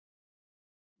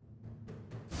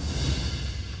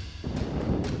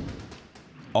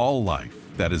All life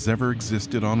that has ever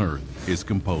existed on Earth is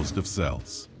composed of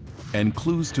cells, and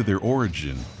clues to their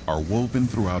origin are woven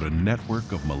throughout a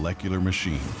network of molecular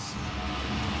machines.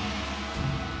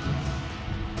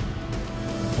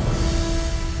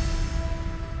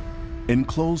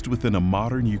 Enclosed within a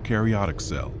modern eukaryotic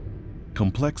cell,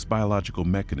 complex biological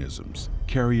mechanisms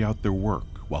carry out their work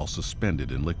while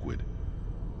suspended in liquid.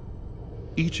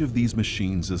 Each of these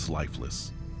machines is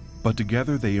lifeless, but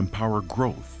together they empower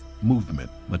growth, movement,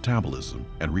 metabolism,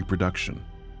 and reproduction,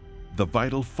 the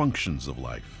vital functions of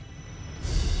life.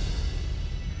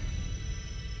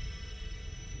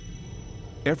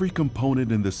 Every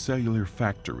component in the cellular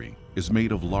factory is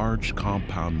made of large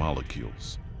compound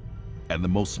molecules, and the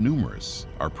most numerous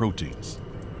are proteins.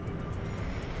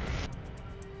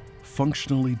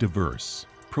 Functionally diverse,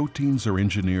 proteins are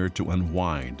engineered to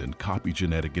unwind and copy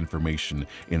genetic information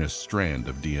in a strand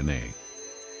of DNA,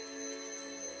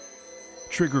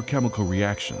 trigger chemical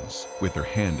reactions with their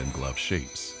hand and glove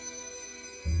shapes,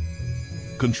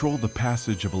 control the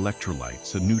passage of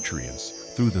electrolytes and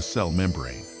nutrients through the cell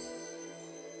membrane,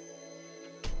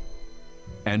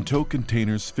 and tow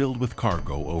containers filled with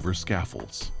cargo over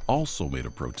scaffolds, also made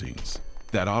of proteins,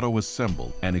 that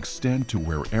auto-assemble and extend to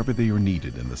wherever they are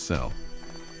needed in the cell.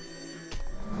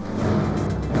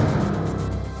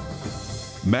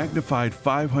 Magnified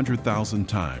 500,000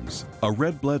 times, a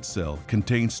red blood cell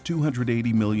contains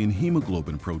 280 million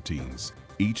hemoglobin proteins,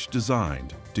 each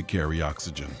designed to carry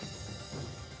oxygen.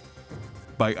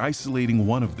 By isolating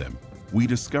one of them, we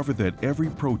discover that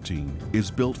every protein is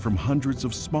built from hundreds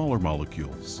of smaller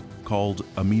molecules called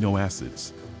amino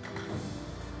acids.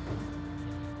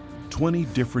 20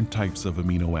 different types of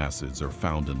amino acids are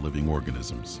found in living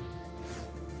organisms.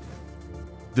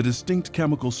 The distinct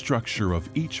chemical structure of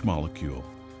each molecule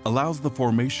allows the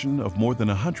formation of more than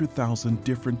 100,000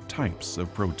 different types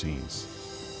of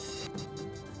proteins.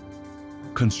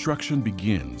 Construction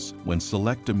begins when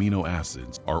select amino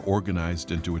acids are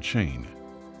organized into a chain.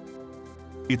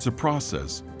 It's a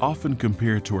process often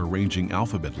compared to arranging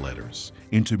alphabet letters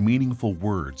into meaningful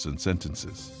words and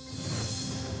sentences.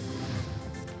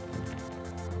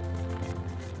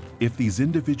 If these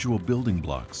individual building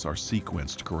blocks are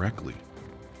sequenced correctly,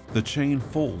 the chain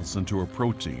folds into a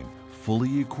protein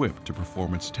fully equipped to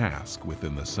perform its task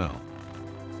within the cell.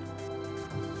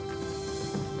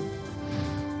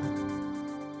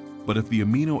 But if the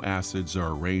amino acids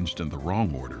are arranged in the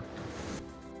wrong order,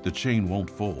 the chain won't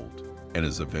fold and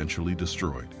is eventually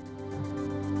destroyed.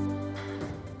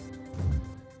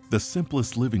 The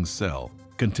simplest living cell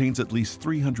contains at least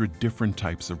 300 different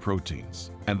types of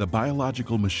proteins and the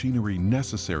biological machinery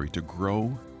necessary to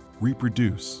grow,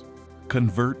 reproduce,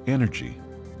 convert energy,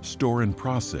 store and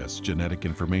process genetic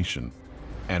information,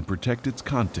 and protect its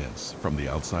contents from the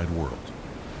outside world.